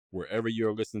Wherever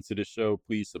you're listening to the show,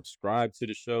 please subscribe to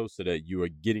the show so that you are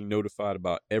getting notified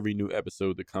about every new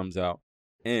episode that comes out.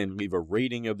 And leave a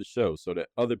rating of the show so that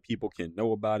other people can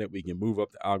know about it. We can move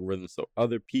up the algorithm so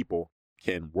other people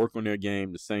can work on their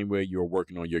game the same way you're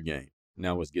working on your game.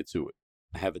 Now let's get to it.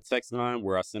 I have a text line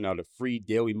where I send out a free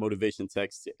daily motivation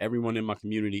text to everyone in my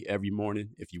community every morning.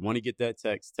 If you want to get that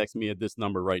text me at this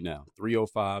number right now,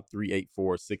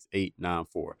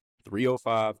 305-384-6894.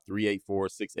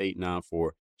 305-384-6894.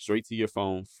 Straight to your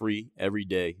phone, free, every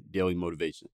day, daily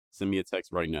motivation. Send me a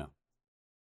text right now.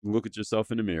 Look at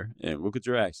yourself in the mirror and look at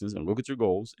your actions and look at your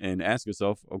goals and ask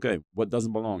yourself, okay, what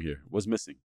doesn't belong here? What's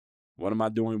missing? What am I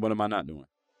doing? What am I not doing?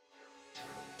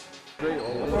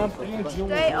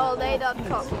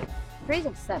 StrayAllDay.com. Pretty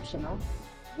exceptional.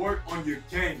 Work on your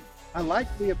game. I like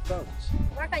the approach.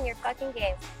 Work on your fucking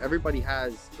game. Everybody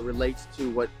relates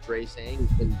to what Dre's saying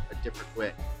in a different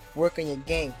way. Work on your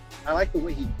game. I like the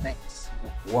way he thinks.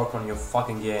 Work on your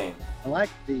fucking game. I like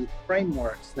the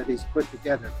frameworks that he's put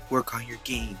together. Work on your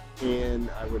game. And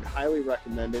I would highly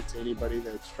recommend it to anybody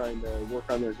that's trying to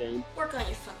work on their game. Work on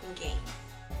your fucking game.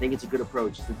 I think it's a good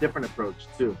approach. It's a different approach,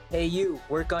 too. Hey, you,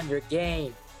 work on your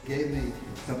game. Gave me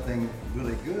something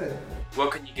really good.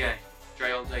 Work on your game.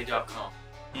 StrayAllDay.com.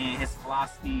 And his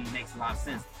philosophy makes a lot of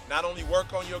sense. Not only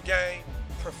work on your game,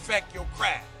 perfect your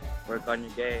craft. Work on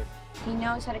your game. He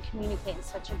knows how to communicate in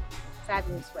such a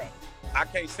fabulous way. I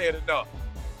can't say it enough.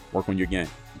 Work on your game.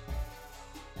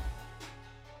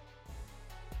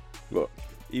 Look,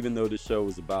 even though this show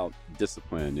is about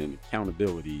discipline and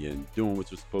accountability and doing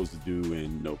what you're supposed to do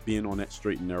and being on that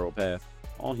straight and narrow path,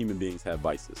 all human beings have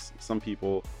vices. Some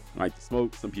people like to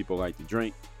smoke, some people like to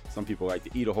drink, some people like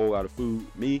to eat a whole lot of food.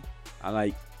 Me, I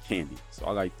like candy. So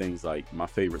I like things like, my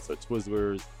favorites are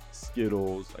Twizzlers,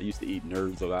 Skittles. I used to eat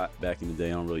Nerds a lot back in the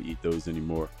day. I don't really eat those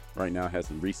anymore. Right now I have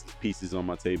some Reese's Pieces on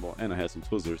my table and I have some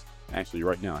Twizzlers. Actually,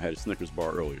 right now I had a Snickers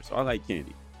bar earlier. So I like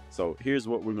candy. So here's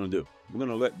what we're going to do. We're going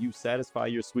to let you satisfy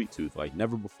your sweet tooth like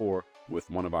never before with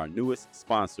one of our newest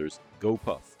sponsors, Go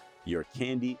Puff, your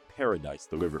candy paradise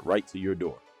delivered right to your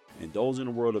door. Indulge in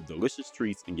a world of delicious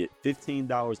treats and get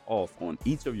 $15 off on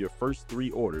each of your first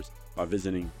 3 orders by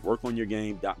visiting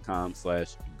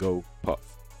workonyourgame.com/GoPuff.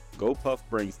 GoPuff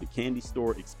brings the candy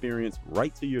store experience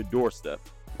right to your doorstep,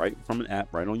 right from an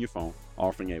app right on your phone,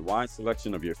 offering a wide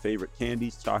selection of your favorite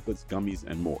candies, chocolates, gummies,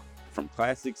 and more. From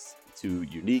classics to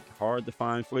unique,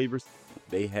 hard-to-find flavors,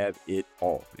 they have it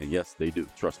all. And yes, they do.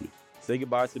 Trust me. Say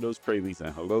goodbye to those cravings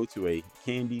and hello to a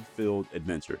candy-filled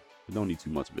adventure. You don't need too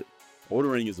much of it.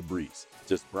 Ordering is a breeze.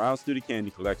 Just browse through the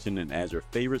candy collection and add your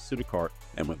favorites to the cart,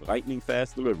 and with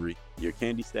lightning-fast delivery, your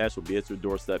candy stash will be at your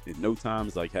doorstep in no time.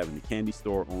 It's like having the candy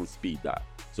store on speed dial.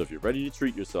 So if you're ready to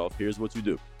treat yourself, here's what you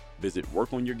do. Visit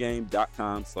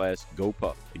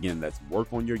workonyourgame.com/GoPuff. Again, that's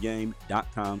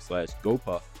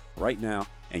workonyourgame.com/GoPuff right now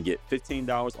and get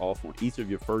 $15 off on each of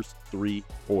your first 3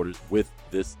 orders with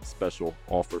this special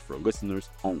offer for listeners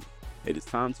only. It is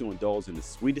time to indulge in the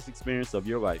sweetest experience of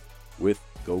your life with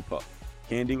GoPuff.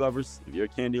 Candy lovers, if you're a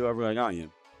candy lover like I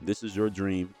am, this is your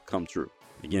dream come true.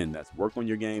 Again, that's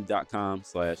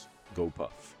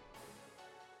workonyourgame.com/GoPuff.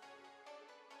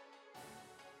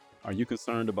 Are you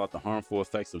concerned about the harmful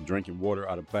effects of drinking water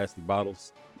out of plastic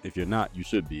bottles? If you're not, you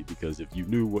should be, because if you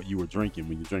knew what you were drinking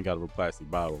when you drink out of a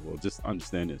plastic bottle, well, just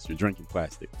understand this. You're drinking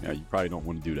plastic. Now, you probably don't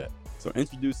want to do that. So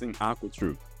introducing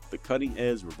AquaTrue, the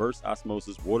cutting-edge reverse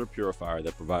osmosis water purifier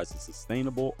that provides a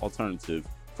sustainable alternative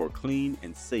for clean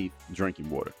and safe drinking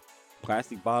water.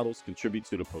 Plastic bottles contribute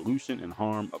to the pollution and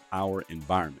harm of our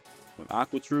environment. With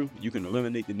AquaTrue, you can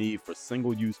eliminate the need for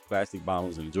single-use plastic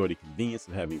bottles and enjoy the convenience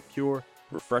of having pure,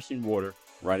 refreshing water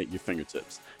right at your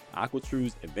fingertips.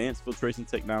 AquaTrue's advanced filtration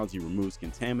technology removes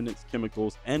contaminants,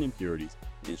 chemicals, and impurities,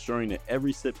 ensuring that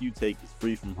every sip you take is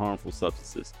free from harmful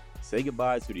substances. Say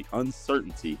goodbye to the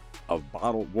uncertainty of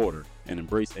bottled water and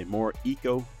embrace a more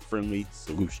eco-friendly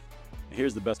solution. And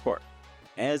here's the best part.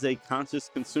 As a conscious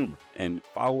consumer and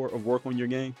follower of Work on Your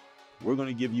Game, we're going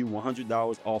to give you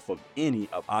 $100 off of any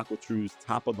of AquaTrue's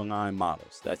top-of-the-line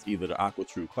models. That's either the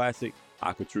AquaTrue Classic,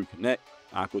 AquaTrue Connect,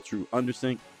 AquaTrue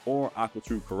Undersink, or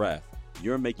AquaTrue Carafe.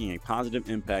 You're making a positive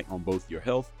impact on both your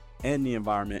health and the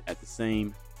environment at the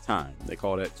same time. They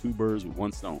call that 2 birds with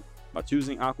 1 stone. By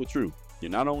choosing AquaTrue,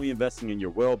 you're not only investing in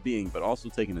your well-being, but also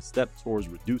taking a step towards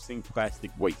reducing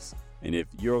plastic waste. And if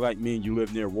you're like me and you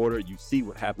live near water, you see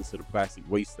what happens to the plastic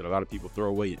waste that a lot of people throw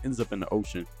away. It ends up in the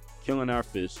ocean, killing our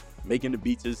fish, making the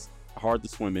beaches hard to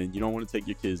swim in. You don't want to take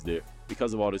your kids there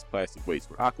because of all this plastic waste.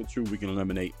 With AquaTrue, we can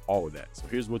eliminate all of that. So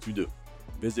here's what you do.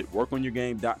 Visit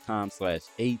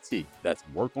workonyourgame.com/AT. That's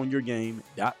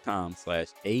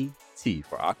workonyourgame.com/AT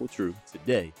for AquaTrue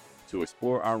today to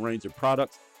explore our range of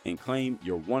products and claim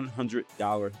your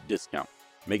 $100 discount.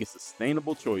 Make a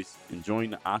sustainable choice and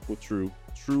join the AquaTrue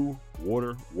True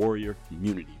Water Warrior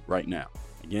community right now.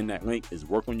 Again, that link is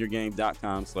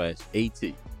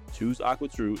workonyourgame.com/AT. Choose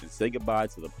AquaTrue and say goodbye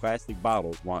to the plastic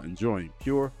bottles while enjoying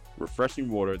pure,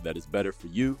 refreshing water that is better for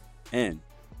you and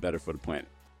better for the planet.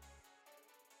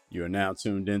 You are now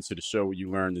tuned into the show where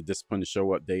you learn the discipline to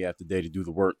show up day after day to do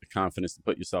the work, the confidence to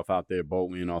put yourself out there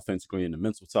boldly and authentically, and the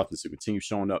mental toughness to continue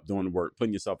showing up, doing the work,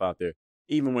 putting yourself out there,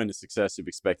 even when the success you've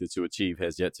expected to achieve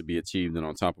has yet to be achieved. And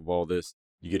on top of all this,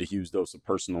 you get a huge dose of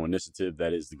personal initiative.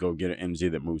 That is the go-getter energy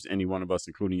that moves any one of us,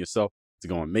 including yourself, to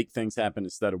go and make things happen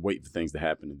instead of wait for things to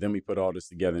happen. And then we put all this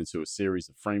together into a series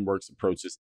of frameworks,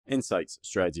 approaches, insights,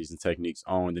 strategies, and techniques,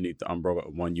 all underneath the umbrella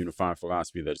of one unifying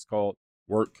philosophy that is called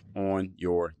Work on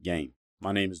Your Game.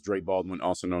 My name is Dre Baldwin,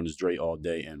 also known as Dre All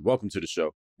Day, and welcome to the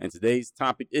show. And today's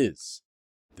topic is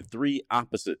the 3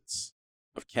 opposites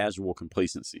of casual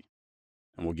complacency.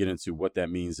 And we'll get into what that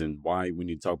means and why we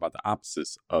need to talk about the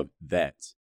opposites of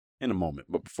that in a moment.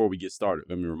 But before we get started,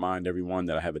 let me remind everyone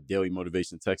that I have a daily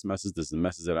motivation text message. This is a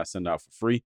message that I send out for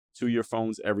free to your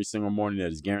phones every single morning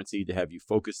that is guaranteed to have you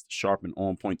focused, sharp, and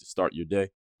on point to start your day.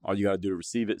 All you got to do to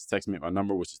receive it is text me at my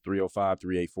number, which is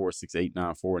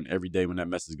 305-384-6894. And every day when that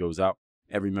message goes out,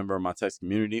 every member of my text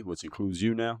community, which includes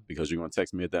you now, because you're going to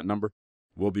text me at that number,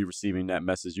 will be receiving that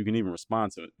message. You can even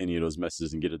respond to any of those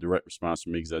messages and get a direct response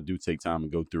from me, because I do take time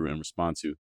and go through and respond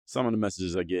to some of the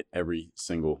messages I get every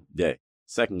single day.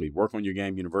 Secondly, Work on Your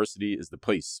Game University is the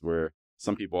place where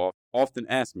some people often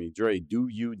ask me, Dre, do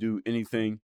you do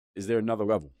anything? Is there another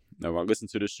level? Now, I listen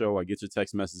to this show, I get your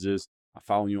text messages, I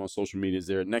follow you on social media. Is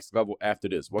there a next level after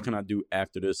this? What can I do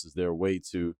after this? Is there a way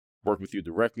to work with you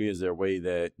directly? Is there a way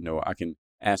that, I can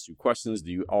ask you questions? Do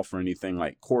you offer anything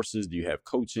like courses? Do you have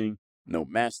coaching? No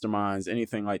masterminds,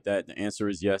 anything like that? The answer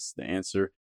is yes. The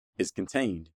answer is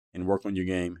contained in Work on Your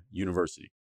Game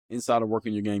University. Inside of Work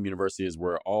on Your Game University is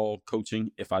where all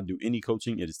coaching, if I do any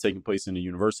coaching, it is taking place in the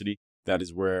university. That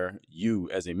is where you,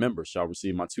 as a member, shall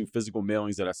receive my 2 physical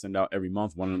mailings that I send out every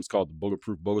month. One of them is called the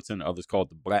Bulletproof Bulletin. The other is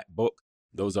called the Black Book.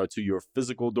 Those are to your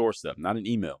physical doorstep, not an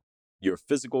email. Your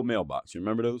physical mailbox. You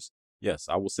remember those? Yes,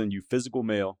 I will send you physical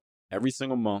mail every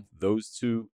single month. Those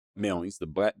 2 mailings, the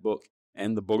Black Book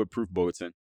and the Bulletproof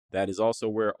Bulletin. That is also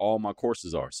where all my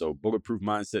courses are. So Bulletproof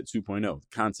Mindset 2.0,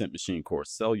 Content Machine course,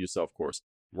 Sell Yourself course,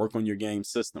 Work on Your Game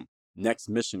system, Next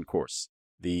Mission course,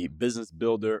 the Business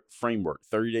Builder Framework,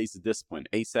 30 Days of Discipline,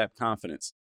 ASAP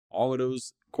Confidence. All of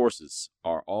those courses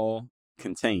are all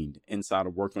contained inside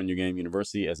of Work on Your Game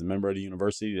University. As a member of the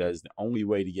university, that is the only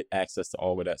way to get access to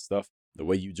all of that stuff. The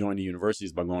way you join the university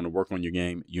is by going to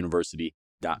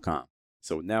workonyourgameuniversity.com.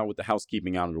 So now with the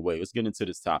housekeeping out of the way, let's get into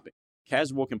this topic.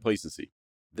 Casual complacency.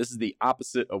 This is the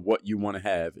opposite of what you want to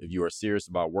have if you are serious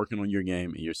about working on your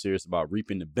game and you're serious about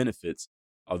reaping the benefits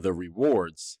of the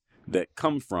rewards that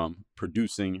come from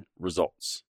producing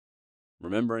results.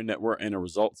 Remembering that we're in a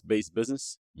results-based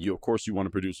business, you want to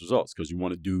produce results because you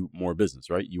want to do more business,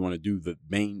 right? You want to do the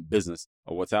main business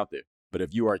of what's out there. But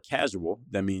if you are casual,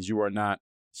 that means you are not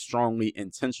strongly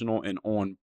intentional and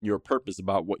on your purpose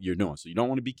about what you're doing. So you don't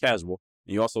want to be casual.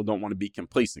 And you also don't want to be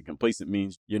complacent. Complacent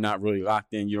means you're not really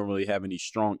locked in. You don't really have any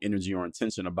strong energy or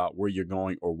intention about where you're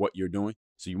going or what you're doing.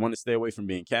 So you want to stay away from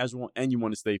being casual and you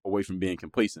want to stay away from being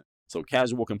complacent. So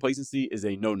casual complacency is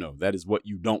a no-no. That is what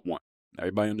you don't want.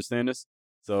 Everybody understand this?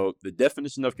 So the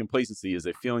definition of complacency is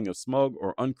a feeling of smug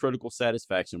or uncritical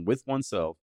satisfaction with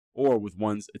oneself or with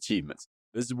one's achievements.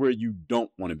 This is where you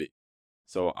don't want to be.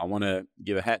 So I want to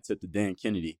give a hat tip to Dan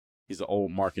Kennedy. He's an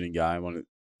old marketing guy. I want to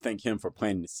thank him for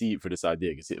planting the seed for this idea,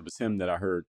 because it was him that I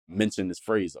heard mention this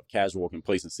phrase of casual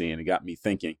complacency, and it got me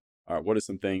thinking, all right, what are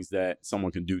some things that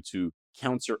someone can do to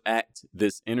counteract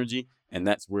this energy? And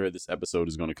that's where this episode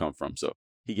is going to come from. So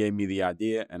he gave me the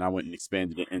idea and I went and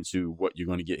expanded it into what you're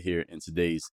going to get here in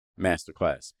today's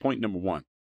masterclass. Point number 1,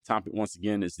 topic once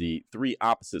again is the 3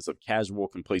 opposites of casual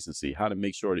complacency, how to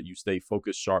make sure that you stay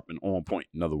focused, sharp, and on point.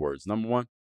 In other words, number 1,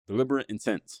 deliberate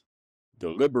intent.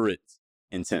 Deliberate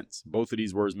intent. Both of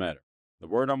these words matter. The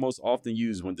word I most often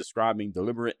use when describing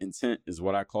deliberate intent is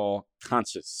what I call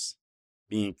conscious.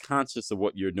 Being conscious of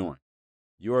what you're doing.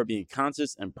 You are being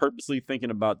conscious and purposely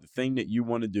thinking about the thing that you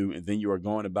want to do, and then you are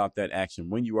going about that action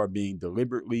when you are being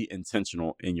deliberately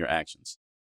intentional in your actions.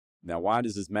 Now, why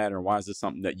does this matter? And why is this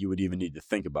something that you would even need to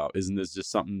think about? Isn't this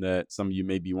just something that some of you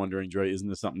may be wondering, Dre, isn't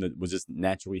this something that would just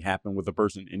naturally happen with a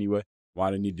person anyway? Why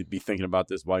do you need to be thinking about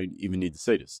this? Why do you even need to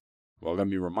say this? Well, let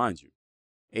me remind you.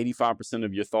 85%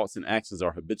 of your thoughts and actions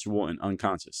are habitual and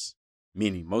unconscious,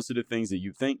 meaning most of the things that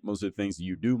you think, most of the things that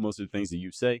you do, most of the things that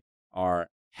you say are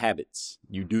habits.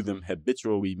 You do them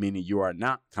habitually, meaning you are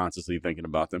not consciously thinking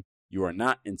about them. You are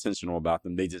not intentional about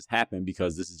them. They just happen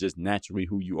because this is just naturally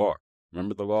who you are.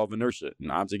 Remember the law of inertia.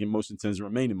 An object in motion tends to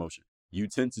remain in motion. You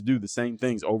tend to do the same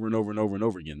things over and over and over and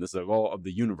over again. This is a law of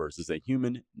the universe. It's a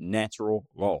human natural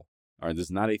law. All right, this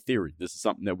is not a theory. This is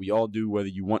something that we all do whether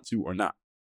you want to or not.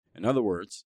 In other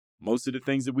words, most of the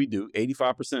things that we do,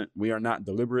 85%, we are not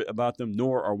deliberate about them,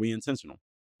 nor are we intentional.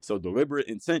 So deliberate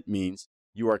intent means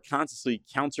you are consciously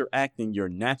counteracting your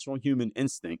natural human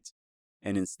instinct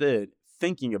and instead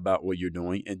thinking about what you're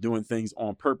doing and doing things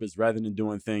on purpose rather than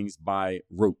doing things by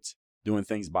rote, doing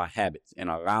things by habit and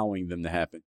allowing them to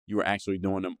happen. You are actually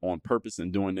doing them on purpose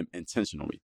and doing them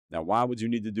intentionally. Now, why would you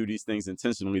need to do these things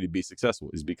intentionally to be successful?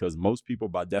 Is because most people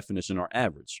by definition are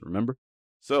average, remember?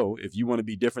 So if you want to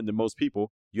be different than most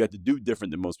people, you have to do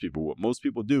different than most people. What most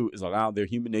people do is allow their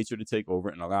human nature to take over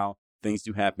and allow things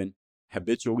to happen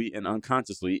habitually and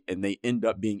unconsciously, and they end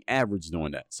up being average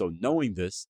doing that. So knowing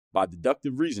this by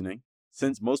deductive reasoning,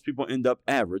 since most people end up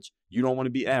average, you don't want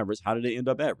to be average. How do they end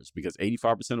up average? Because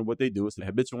 85% of what they do is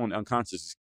habitual and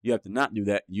unconscious. You have to not do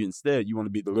that. You want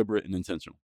to be deliberate and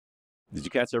intentional. Did you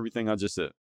catch everything I just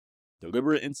said?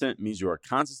 Deliberate intent means you are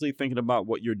consciously thinking about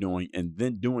what you're doing and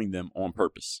then doing them on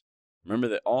purpose. Remember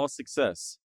that all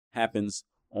success happens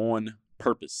on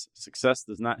purpose. Success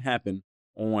does not happen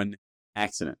on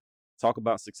accident. Talk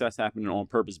about success happening on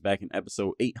purpose back in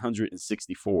episode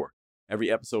 864.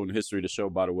 Every episode in the history of the show,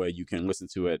 by the way, you can listen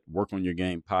to at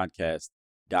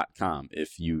workonyourgamepodcast.com.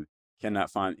 If you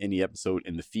cannot find any episode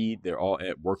in the feed, they're all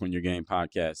at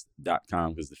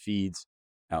workonyourgamepodcast.com because the feeds,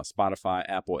 Spotify,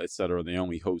 Apple, etc., they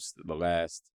only host the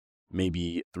last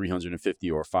maybe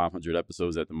 350 or 500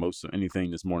 episodes at the most. So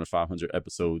anything that's more than 500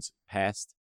 episodes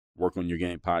past,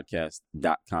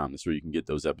 workonyourgamepodcast.com. That's where you can get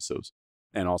those episodes.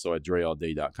 And also at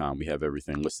dreallday.com, we have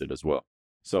everything listed as well.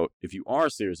 So if you are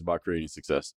serious about creating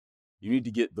success, you need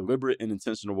to get deliberate and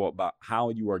intentional about how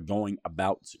you are going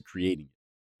about creating it.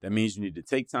 That means you need to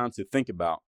take time to think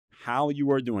about how you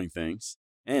are doing things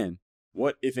and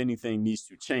what, if anything, needs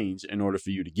to change in order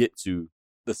for you to get to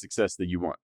the success that you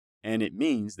want. And it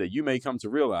means that you may come to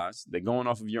realize that going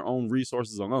off of your own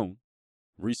resources alone,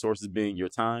 resources being your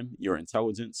time, your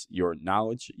intelligence, your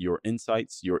knowledge, your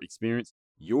insights, your experience,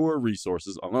 your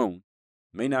resources alone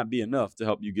may not be enough to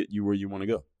help you get you where you want to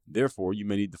go. Therefore, you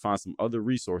may need to find some other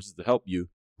resources to help you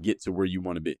get to where you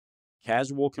want to be.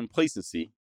 Casual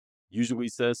complacency usually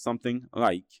says something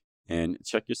like, and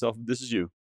check yourself if this is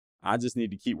you, I just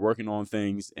need to keep working on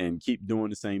things and keep doing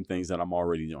the same things that I'm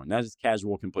already doing. That is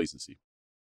casual complacency.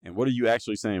 And what are you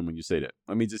actually saying when you say that?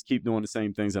 Let me just keep doing the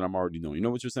same things that I'm already doing. You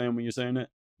know what you're saying when you're saying that?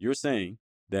 You're saying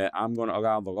that I'm going to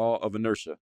allow the law of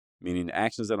inertia, meaning the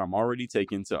actions that I'm already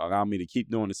taking to allow me to keep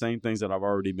doing the same things that I've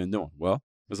already been doing. Well,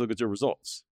 let's look at your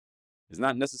results. It's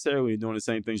not necessarily doing the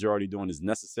same things you're already doing is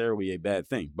necessarily a bad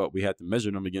thing, but we have to measure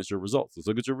them against your results. Let's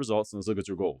look at your results and let's look at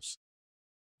your goals.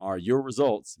 Are your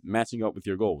results matching up with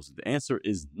your goals? The answer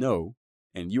is no,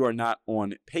 and you are not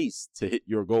on pace to hit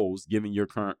your goals given your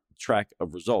current track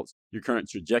of results, your current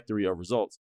trajectory of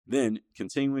results. Then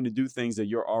continuing to do things that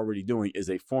you're already doing is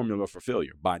a formula for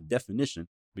failure by definition,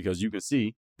 because you can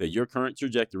see that your current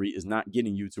trajectory is not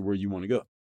getting you to where you want to go.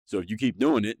 So if you keep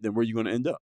doing it, then where are you going to end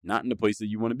up? Not in the place that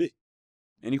you want to be.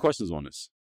 Any questions on this?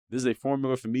 This is a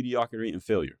formula for mediocrity and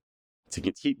failure. To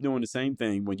keep doing the same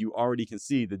thing when you already can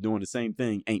see that doing the same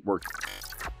thing ain't working.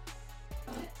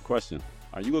 Question.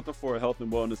 Are you looking for a health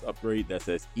and wellness upgrade that's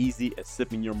as easy as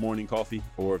sipping your morning coffee?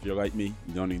 Or if you're like me,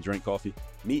 you don't even drink coffee?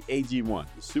 Meet AG1,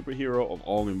 the superhero of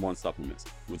all-in-one supplements.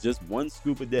 With just one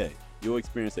scoop a day, you'll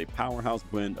experience a powerhouse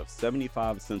blend of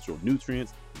 75 essential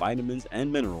nutrients, vitamins,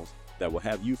 and minerals that will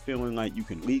have you feeling like you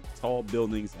can leap tall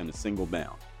buildings in a single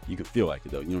bound. You can feel like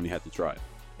it though, you don't even have to try it.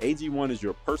 AG1 is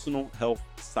your personal health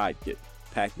sidekick,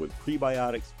 packed with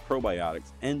prebiotics,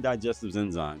 probiotics, and digestive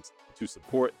enzymes to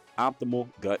support optimal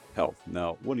gut health.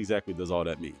 Now, what exactly does all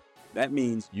that mean? That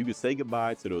means you can say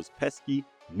goodbye to those pesky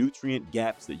nutrient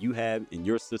gaps that you have in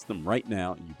your system right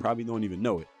now, and you probably don't even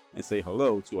know it, and say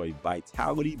hello to a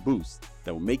vitality boost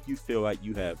that will make you feel like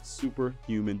you have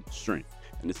superhuman strength.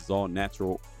 And this is all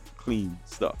natural, clean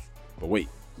stuff. But wait,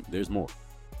 there's more.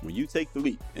 When you take the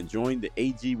leap and join the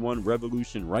AG1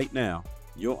 revolution right now,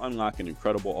 you'll unlock an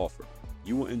incredible offer.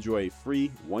 You will enjoy a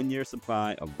free 1-year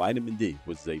supply of vitamin D,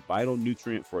 which is a vital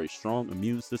nutrient for a strong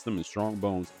immune system and strong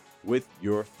bones, with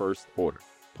your first order.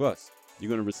 Plus, you're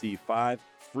going to receive 5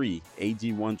 free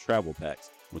AG1 travel packs,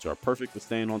 which are perfect for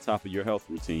staying on top of your health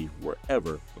routine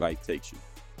wherever life takes you.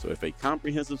 So if a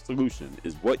comprehensive solution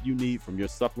is what you need from your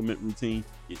supplement routine,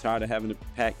 you're tired of having to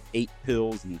pack 8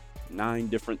 pills and 9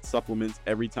 different supplements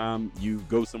every time you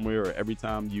go somewhere, or every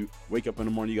time you wake up in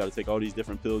the morning, you got to take all these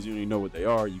different pills. You don't even know what they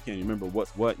are. You can't even remember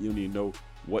what's what. You don't even know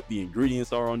what the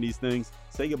ingredients are on these things.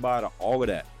 Say goodbye to all of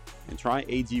that and try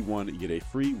AG1 and get a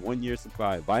free 1-year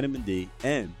supply of vitamin D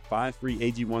and 5 free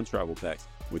AG1 travel packs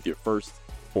with your first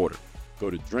order. Go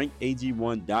to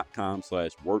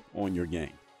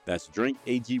drinkag1.com/workonyourgame. That's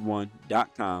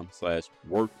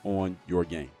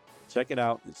drinkag1.com/workonyourgame. Check it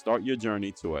out and start your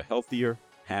journey to a healthier,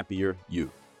 happier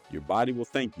you. Your body will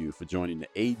thank you for joining the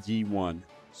AG1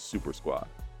 Super Squad.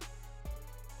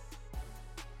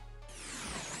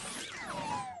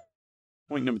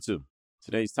 Point number 2.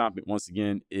 Today's topic, once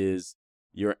again, is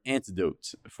your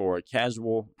antidote for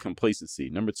casual complacency.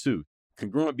 Number 2,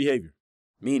 congruent behavior,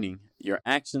 meaning your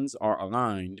actions are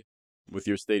aligned with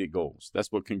your stated goals.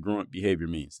 That's what congruent behavior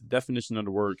means. The definition of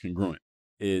the word congruent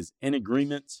is in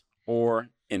agreement or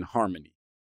in harmony.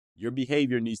 Your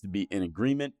behavior needs to be in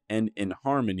agreement and in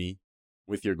harmony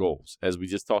with your goals, as we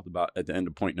just talked about at the end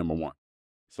of point number 1.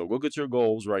 So look at your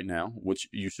goals right now, which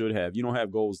you should have. If you don't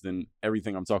have goals, then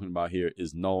everything I'm talking about here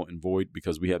is null and void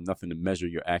because we have nothing to measure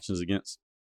your actions against.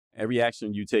 Every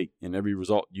action you take and every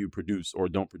result you produce or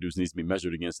don't produce needs to be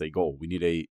measured against a goal. We need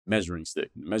a measuring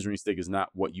stick. The measuring stick is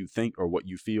not what you think or what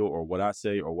you feel or what I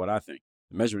say or what I think.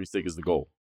 The measuring stick is the goal.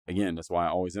 Again, that's why I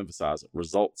always emphasize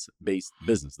results-based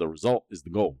business. The result is the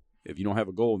goal. If you don't have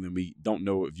a goal, then we don't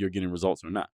know if you're getting results or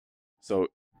not. So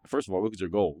first of all, look at your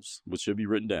goals, which should be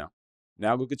written down.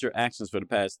 Now look at your actions for the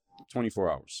past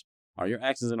 24 hours. Are your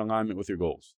actions in alignment with your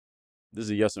goals? This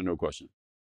is a yes or no question.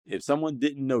 If someone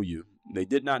didn't know you, they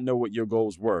did not know what your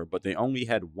goals were, but they only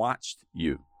had watched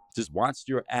you, just watched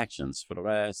your actions for the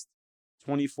last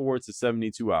 24 to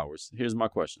 72 hours. Here's my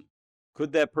question.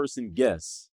 Could that person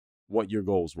guess what your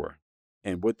goals were?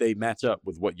 And would they match up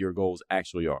with what your goals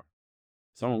actually are?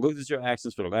 Someone looked at your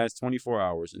actions for the last 24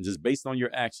 hours, and just based on your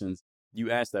actions, you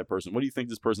ask that person, what do you think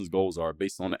this person's goals are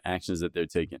based on the actions that they're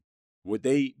taking? Would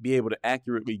they be able to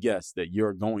accurately guess that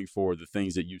you're going for the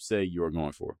things that you say you're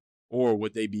going for? Or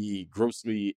would they be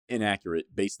grossly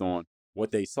inaccurate based on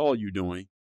what they saw you doing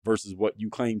versus what you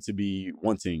claim to be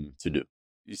wanting to do?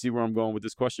 You see where I'm going with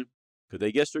this question? Could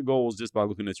they guess your goals just by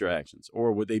looking at your actions?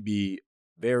 Or would they be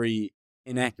very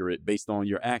inaccurate based on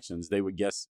your actions? They would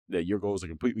guess that your goals are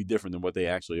completely different than what they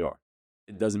actually are.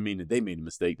 It doesn't mean that they made a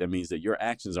mistake. That means that your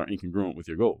actions are incongruent with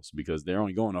your goals because they're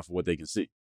only going off of what they can see.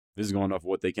 This is going off of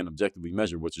what they can objectively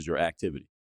measure, which is your activity.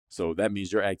 So that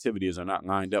means your activities are not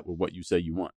lined up with what you say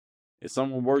you want. If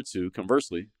someone were to,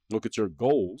 conversely, look at your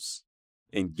goals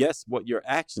and guess what your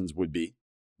actions would be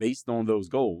based on those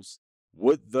goals,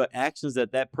 would the actions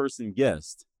that that person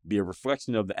guessed be a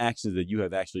reflection of the actions that you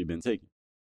have actually been taking?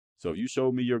 So if you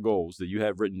showed me your goals that you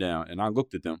have written down and I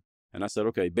looked at them and I said,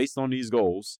 okay, based on these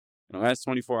goals, in the last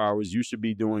 24 hours, you should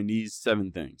be doing these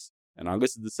 7 things. And I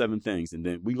listed the 7 things. And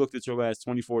then we looked at your last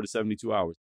 24 to 72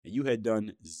 hours and you had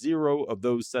done 0 of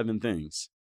those 7 things.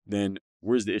 Then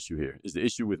where's the issue here? Is the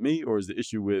issue with me or is the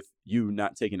issue with you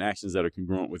not taking actions that are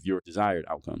congruent with your desired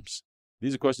outcomes?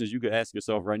 These are questions you could ask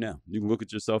yourself right now. You can look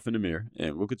at yourself in the mirror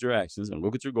and look at your actions and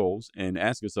look at your goals and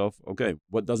ask yourself, okay,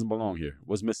 what doesn't belong here?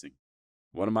 What's missing?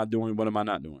 What am I doing? What am I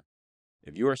not doing?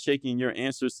 If you are shaking your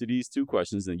answers to these 2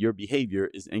 questions, then your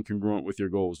behavior is incongruent with your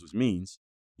goals, which means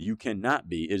you cannot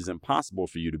be, it is impossible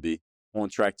for you to be on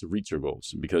track to reach your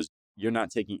goals because you're not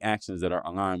taking actions that are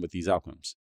aligned with these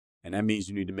outcomes. And that means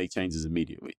you need to make changes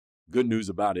immediately. Good news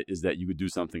about it is that you could do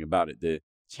something about it. The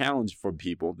challenge for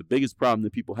people, the biggest problem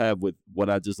that people have with what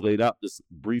I just laid out, this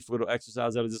brief little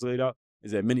exercise that I just laid out,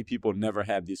 is that many people never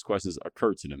have these questions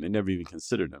occur to them. They never even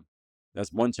consider them.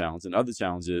 That's one challenge. Another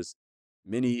challenge is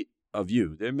there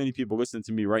are many people listening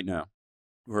to me right now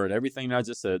who heard everything that I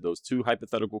just said, those 2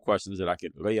 hypothetical questions that I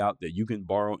could lay out that you can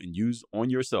borrow and use on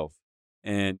yourself.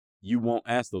 And you won't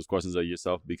ask those questions of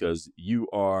yourself because you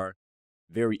are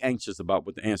very anxious about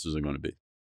what the answers are going to be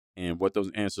and what those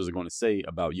answers are going to say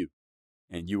about you.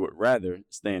 And you would rather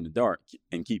stay in the dark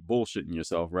and keep bullshitting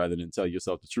yourself rather than tell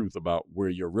yourself the truth about where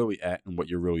you're really at and what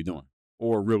you're really doing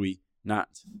or really not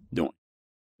doing.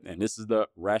 And this is the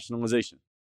rationalization.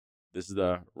 This is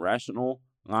the rational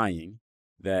lying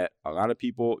that a lot of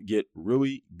people get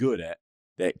really good at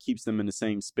that keeps them in the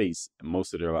same space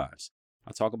most of their lives.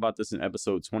 I talk about this in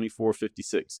episode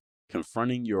 2456,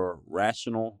 confronting your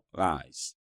rational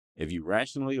lies. If you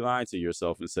rationally lie to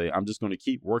yourself and say, I'm just going to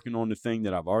keep working on the thing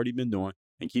that I've already been doing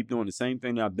and keep doing the same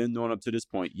thing that I've been doing up to this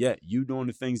point, yet you doing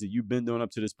the things that you've been doing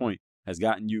up to this point has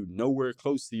gotten you nowhere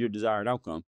close to your desired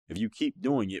outcome. If you keep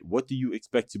doing it, what do you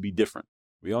expect to be different?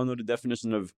 We all know the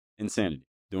definition of insanity,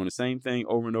 doing the same thing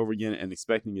over and over again and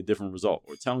expecting a different result,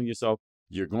 or telling yourself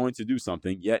You're going to do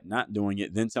something, yet not doing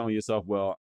it, then telling yourself,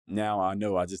 well, now I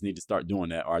know I just need to start doing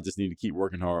that, or I just need to keep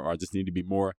working hard, or I just need to be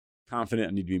more confident.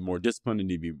 I need to be more disciplined. I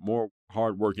need to be more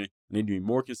hardworking. I need to be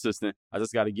more consistent. I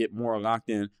just got to get more locked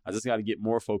in. I just got to get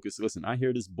more focused. Listen, I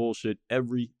hear this bullshit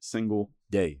every single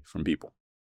day from people.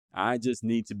 I just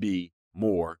need to be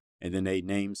more. And then they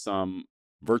name some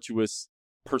virtuous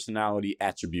personality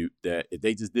attribute that if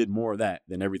they just did more of that,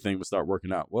 then everything would start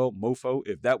working out. Well, mofo,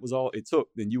 if that was all it took,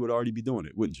 then you would already be doing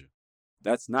it, wouldn't you?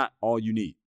 That's not all you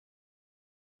need.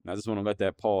 And I just want to let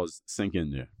that pause sink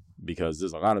in there, because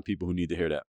there's a lot of people who need to hear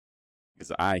that,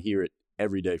 because I hear it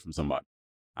every day from somebody.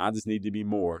 I just need to be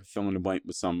more, fill in the blank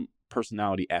with some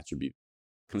personality attribute.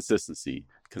 Consistency,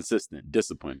 consistent,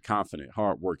 disciplined, confident,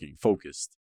 hardworking,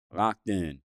 focused, locked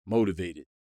in, motivated.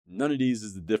 None of these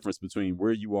is the difference between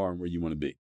where you are and where you want to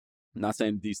be. I'm not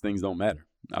saying that these things don't matter.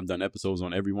 I've done episodes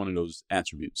on every one of those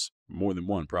attributes, more than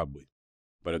one probably.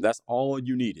 But if that's all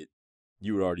you needed,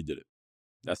 you would already did it.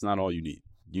 That's not all you need.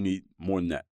 You need more than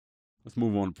that. Let's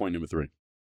move on to point number 3.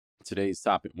 Today's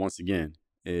topic, once again,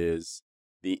 is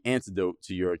the antidote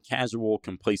to your casual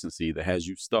complacency that has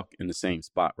you stuck in the same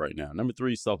spot right now. Number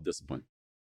 3, self-discipline.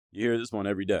 You hear this one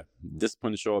every day.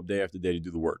 Discipline to show up day after day to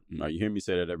do the work. Now, you hear me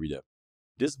say that every day.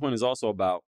 Discipline is also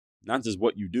about not just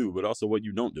what you do, but also what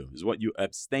you don't do. It's what you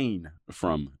abstain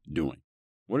from doing.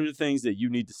 What are the things that you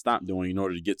need to stop doing in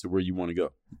order to get to where you want to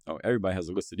go? Oh, everybody has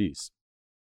a list of these.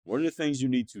 What are the things you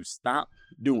need to stop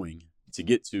doing to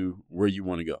get to where you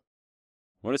want to go?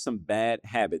 What are some bad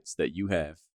habits that you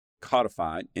have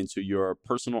codified into your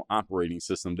personal operating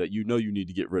system that you know you need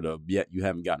to get rid of, yet you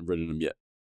haven't gotten rid of them yet?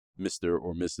 Mr.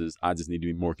 or Mrs., I just need to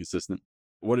be more consistent.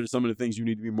 What are some of the things you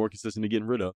need to be more consistent to getting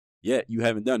rid of, yet you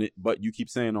haven't done it, but you keep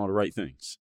saying all the right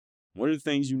things? What are the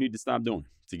things you need to stop doing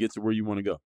to get to where you want to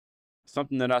go?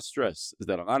 Something that I stress is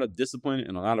that a lot of discipline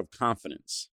and a lot of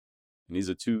confidence, and these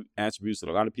are 2 attributes that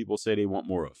a lot of people say they want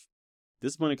more of.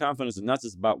 Discipline and confidence is not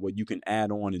just about what you can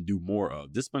add on and do more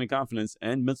of. Discipline and confidence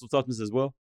and mental toughness as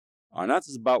well are not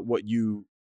just about what you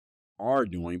are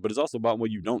doing, but it's also about what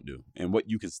you don't do and what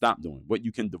you can stop doing, what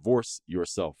you can divorce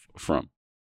yourself from.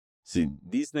 See,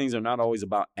 these things are not always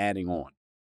about adding on.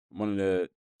 One of the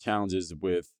challenges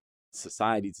with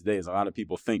society today is a lot of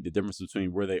people think the difference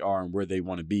between where they are and where they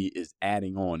want to be is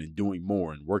adding on and doing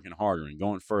more and working harder and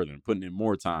going further and putting in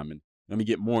more time and let me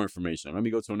get more information. Let me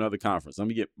go to another conference. Let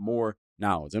me get more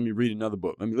knowledge. Let me read another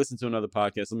book. Let me listen to another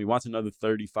podcast. Let me watch another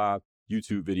 35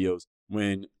 YouTube videos,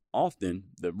 when often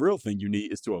the real thing you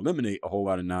need is to eliminate a whole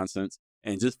lot of nonsense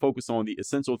and just focus on the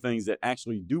essential things that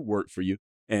actually do work for you.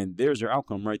 And there's your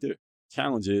outcome right there.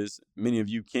 Challenge is many of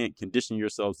you can't condition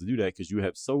yourselves to do that because you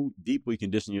have so deeply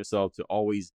conditioned yourself to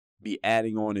always be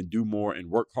adding on and do more and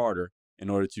work harder in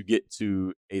order to get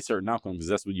to a certain outcome, because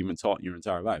that's what you've been taught your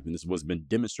entire life. And this is what's been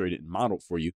demonstrated and modeled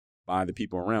for you by the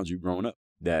people around you growing up,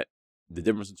 that the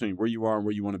difference between where you are and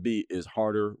where you want to be is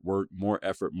harder work, more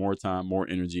effort, more time, more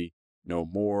energy,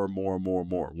 more,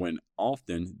 when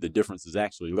often the difference is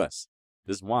actually less.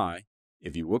 This is why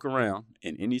if you look around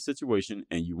in any situation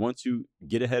and you want to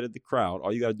get ahead of the crowd,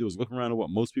 all you got to do is look around at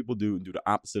what most people do and do the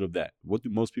opposite of that. What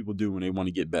do most people do when they want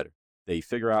to get better? They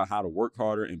figure out how to work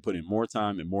harder and put in more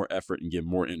time and more effort and give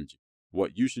more energy.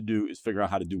 What you should do is figure out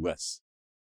how to do less.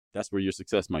 That's where your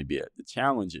success might be at. The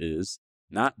challenge is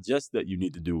not just that you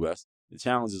need to do less. The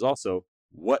challenge is also,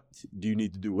 what do you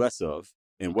need to do less of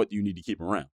and what do you need to keep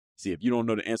around? See, if you don't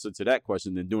know the answer to that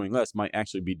question, then doing less might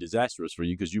actually be disastrous for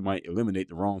you, because you might eliminate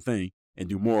the wrong thing and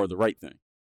do more of the right thing,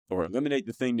 or eliminate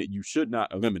the thing that you should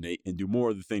not eliminate and do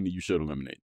more of the thing that you should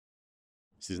eliminate.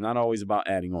 See, it's not always about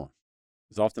adding on.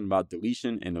 It's often about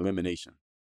deletion and elimination.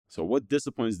 So what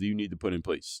disciplines do you need to put in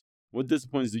place? What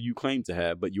disciplines do you claim to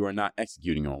have, but you are not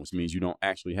executing on, which means you don't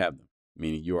actually have them?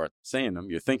 Meaning you are saying them,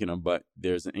 you're thinking them, but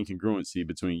there's an incongruency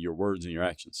between your words and your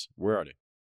actions. Where are they?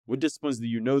 What disciplines do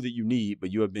you know that you need,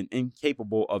 but you have been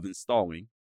incapable of installing?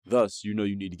 Thus, you know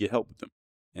you need to get help with them.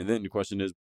 And then the question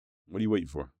is, what are you waiting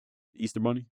for? The Easter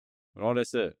Bunny? With all that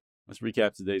said, let's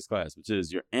recap today's class, which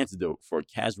is your antidote for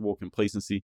casual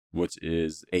complacency, which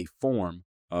is a form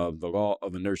of the law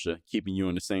of inertia, keeping you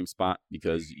in the same spot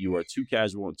because you are too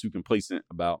casual and too complacent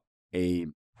about a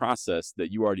process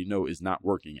that you already know is not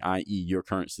working, i.e. your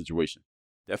current situation.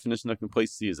 Definition of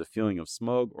complacency is a feeling of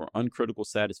smug or uncritical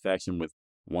satisfaction with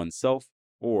oneself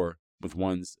or with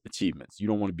one's achievements. You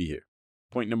don't want to be here.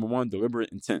 Point number 1, deliberate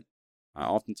intent. I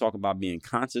often talk about being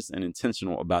conscious and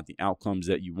intentional about the outcomes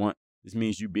that you want. This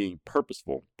means you being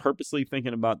purposeful, purposely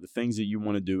thinking about the things that you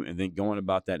want to do and then going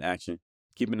about that action.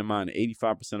 Keeping in mind that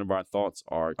 85% of our thoughts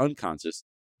are unconscious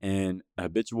and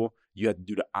habitual. You have to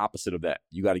do the opposite of that.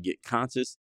 You got to get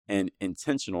conscious and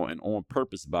intentional and on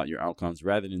purpose about your outcomes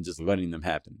rather than just letting them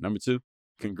happen. Number 2,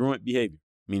 congruent behavior,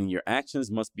 meaning your actions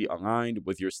must be aligned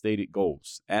with your stated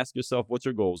goals. Ask yourself what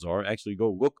your goals are. Actually, go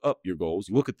look up your goals.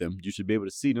 Look at them. You should be able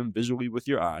to see them visually with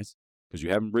your eyes because you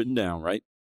have them written down, right?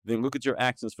 Then look at your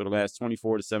actions for the last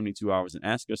 24 to 72 hours and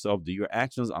ask yourself, do your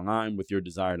actions align with your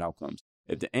desired outcomes?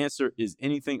 If the answer is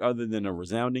anything other than a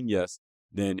resounding yes,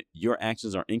 then your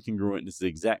actions are incongruent. This is the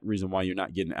exact reason why you're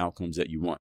not getting the outcomes that you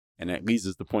want. And that leads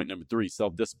us to point number 3,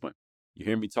 self-discipline. You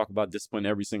hear me talk about discipline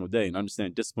every single day, and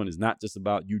understand discipline is not just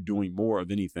about you doing more of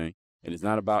anything. And it's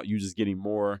not about you just getting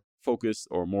more focused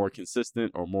or more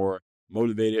consistent or more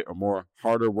motivated or more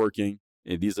harder working.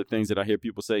 And these are things that I hear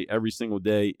people say every single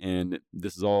day, and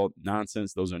this is all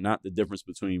nonsense. Those are not the difference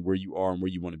between where you are and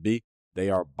where you want to be. They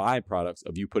are byproducts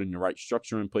of you putting the right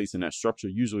structure in place, and that structure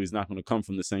usually is not going to come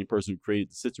from the same person who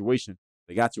created the situation.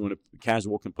 They got you in a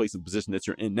casual, complacent position that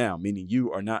you're in now, meaning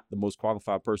you are not the most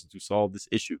qualified person to solve this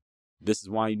issue. This is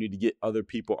why you need to get other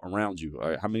people around you. All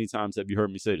right? How many times have you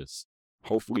heard me say this?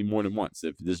 Hopefully more than once.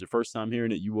 If this is your first time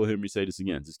hearing it, you will hear me say this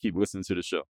again. Just keep listening to the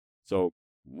show. So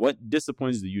what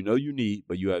disciplines do you know you need,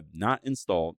 but you have not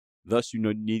installed? Thus, you know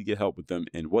you need to get help with them.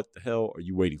 And what the hell are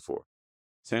you waiting for?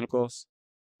 Santa Claus?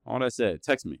 All that said,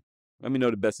 text me. Let me know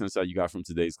the best insight you got from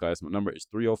today's class. My number is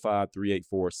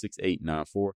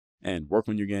 305-384-6894. And Work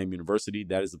on Your Game University,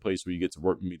 that is the place where you get to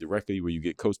work with me directly, where you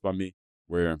get coached by me,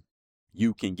 where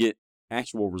you can get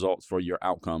actual results for your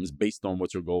outcomes based on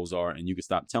what your goals are. And you can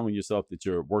stop telling yourself that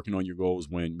you're working on your goals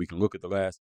when we can look at the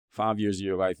last 5 years of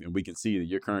your life and we can see that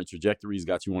your current trajectory has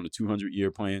got you on a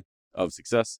 200-year plan of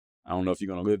success. I don't know if you're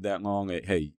going to live that long.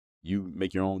 Hey, you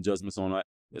make your own judgments on that.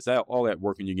 It's all at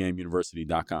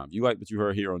workonyourgameuniversity.com. If you like what you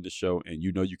heard here on this show and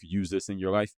you know you could use this in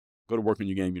your life, go to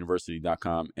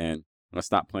workonyourgameuniversity.com and let's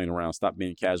stop playing around. Stop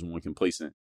being casual and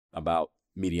complacent about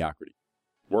mediocrity.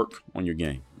 Work on your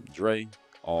game. Dre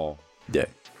all day.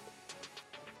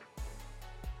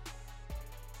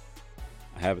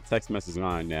 I have a text message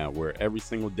line now where every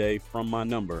single day from my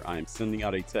number, I am sending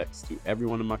out a text to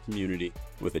everyone in my community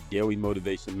with a daily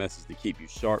motivation message to keep you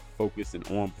sharp, focused, and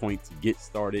on point to get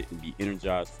started and be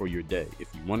energized for your day.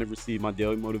 If you want to receive my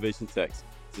daily motivation text,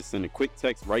 just send a quick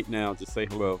text right now to say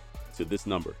hello to this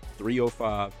number,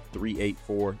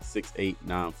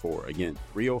 305-384-6894. Again,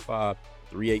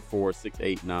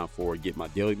 305-384-6894. Get my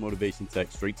daily motivation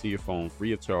text straight to your phone,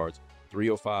 free of charge,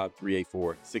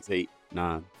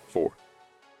 305-384-6894.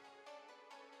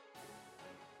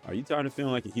 Are you tired of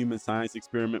feeling like a human science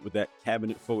experiment with that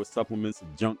cabinet full of supplements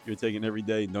and junk you're taking every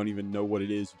day and don't even know what it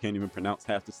is? You can't even pronounce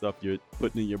half the stuff you're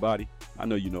putting in your body? I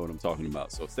know you know what I'm talking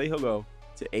about. So say hello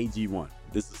to AG1.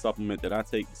 This is a supplement that I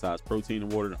take besides protein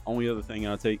and water. The only other thing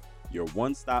I take, your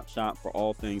one-stop shop for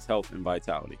all things health and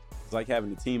vitality. It's like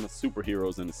having a team of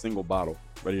superheroes in a single bottle,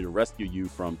 ready to rescue you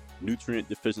from nutrient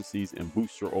deficiencies and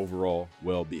boost your overall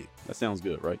well-being. That sounds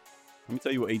good, right? Let me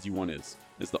tell you what AG1 is.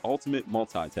 It's the ultimate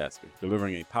multitasker,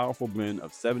 delivering a powerful blend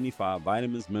of 75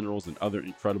 vitamins, minerals, and other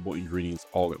incredible ingredients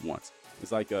all at once.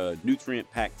 It's like a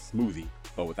nutrient-packed smoothie,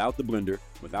 but without the blender,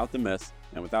 without the mess,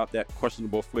 and without that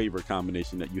questionable flavor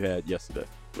combination that you had yesterday.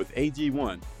 With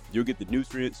AG1, you'll get the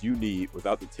nutrients you need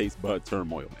without the taste bud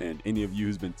turmoil. And any of you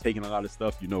who's been taking a lot of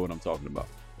stuff, you know what I'm talking about.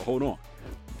 But hold on,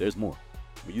 there's more.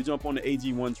 When you jump on the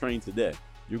AG1 train today,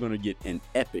 you're going to get an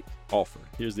epic offer.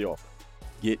 Here's the offer.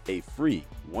 Get a free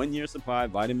 1-year supply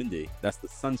of vitamin D. That's the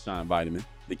sunshine vitamin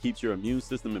that keeps your immune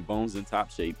system and bones in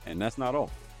top shape. And that's not all.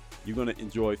 You're going to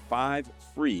enjoy 5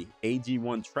 free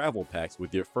AG1 travel packs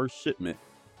with your first shipment,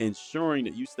 ensuring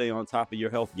that you stay on top of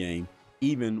your health game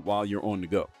even while you're on the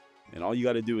go. And all you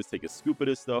got to do is take a scoop of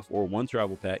this stuff or 1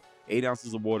 travel pack, 8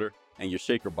 ounces of water, and your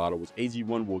shaker bottle, which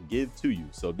AG1 will give to you.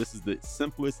 So this is the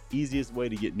simplest, easiest way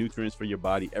to get nutrients for your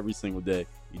body every single day.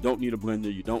 You don't need a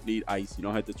blender. You don't need ice. You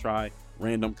don't have to try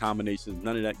random combinations.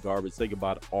 None of that garbage. Say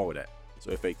goodbye to all of that.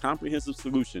 So if a comprehensive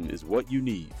solution is what you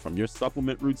need from your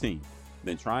supplement routine,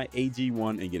 then try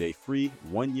AG1 and get a free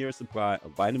 1-year supply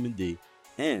of vitamin D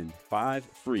and 5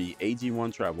 free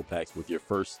AG1 travel packs with your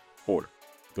first order.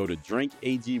 Go to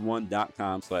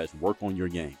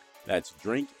drinkag1.com/workonyourgame. That's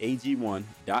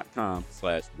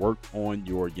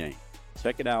drinkag1.com/workonyourgame.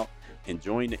 Check it out and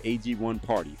join the AG1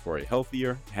 party for a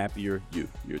healthier, happier you.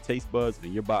 Your taste buds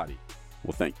and your body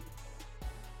will thank you.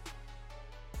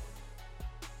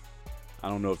 I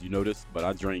don't know if you noticed, but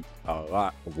I drink a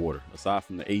lot of water. Aside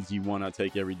from the AG1 I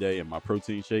take every day and my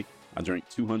protein shake, I drink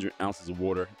 200 ounces of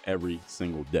water every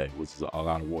single day, which is a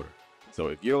lot of water. So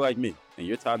if you're like me and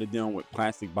you're tired of dealing with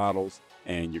plastic bottles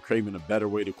and you're craving a better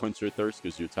way to quench your thirst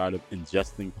because you're tired of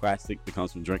ingesting plastic that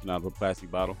comes from drinking out of a plastic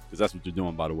bottle, because that's what you're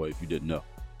doing, by the way, if you didn't know,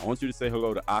 I want you to say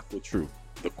hello to Aqua True.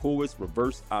 the coolest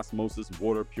reverse osmosis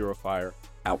water purifier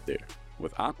out there.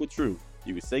 With AquaTrue,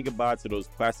 you can say goodbye to those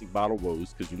plastic bottle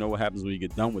woes, because you know what happens when you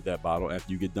get done with that bottle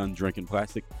after you get done drinking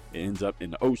plastic. It ends up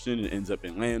in the ocean, it ends up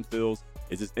in landfills,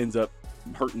 it just ends up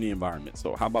hurting the environment.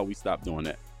 So how about we stop doing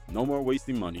that? No more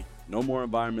wasting money, no more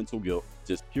environmental guilt,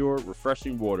 just pure,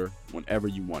 refreshing water whenever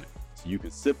you want it. So you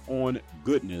can sip on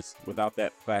goodness without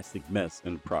that plastic mess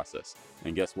in the process.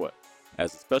 And guess what?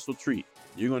 As a special treat,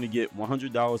 you're going to get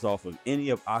 $100 off of any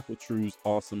of AquaTrue's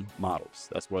awesome models.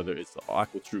 That's whether it's the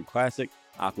AquaTrue Classic,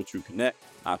 AquaTrue Connect,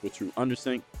 AquaTrue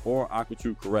Undersink, or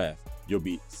AquaTrue Carafe. You'll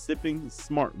be sipping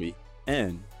smartly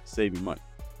and saving money.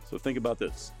 So think about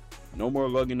this. No more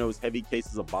lugging those heavy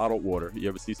cases of bottled water. You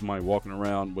ever see somebody walking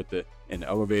around with in the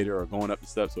elevator or going up the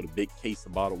steps with a big case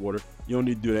of bottled water? You don't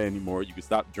need to do that anymore. You can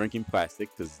stop drinking plastic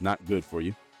because it's not good for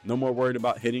you. No more worried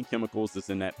about hidden chemicals that's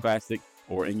in that plastic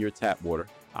or in your tap water.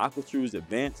 AquaTrue's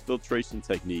advanced filtration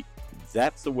technique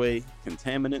zaps away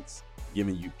contaminants,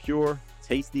 giving you pure,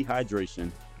 tasty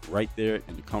hydration right there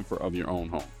in the comfort of your own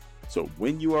home. So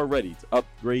when you are ready to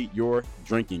upgrade your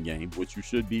drinking game, which you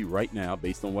should be right now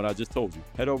based on what I just told you,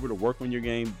 head over to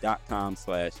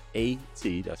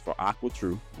workonyourgame.com/AT. That's for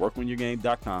AquaTrue.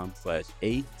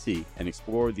 Workonyourgame.com/AT and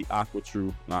explore the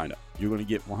AquaTrue lineup. You're going to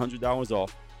get $100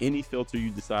 off any filter you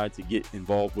decide to get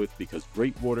involved with, because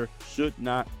great water should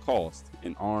not cost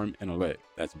an arm and a leg.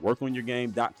 That's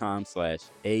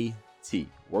workonyourgame.com/AT.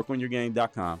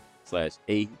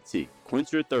 Workonyourgame.com/AT.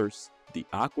 Quench your thirst the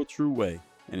AquaTrue way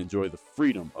and enjoy the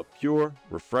freedom of pure,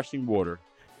 refreshing water,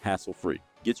 hassle-free.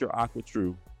 Get your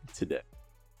AquaTrue today.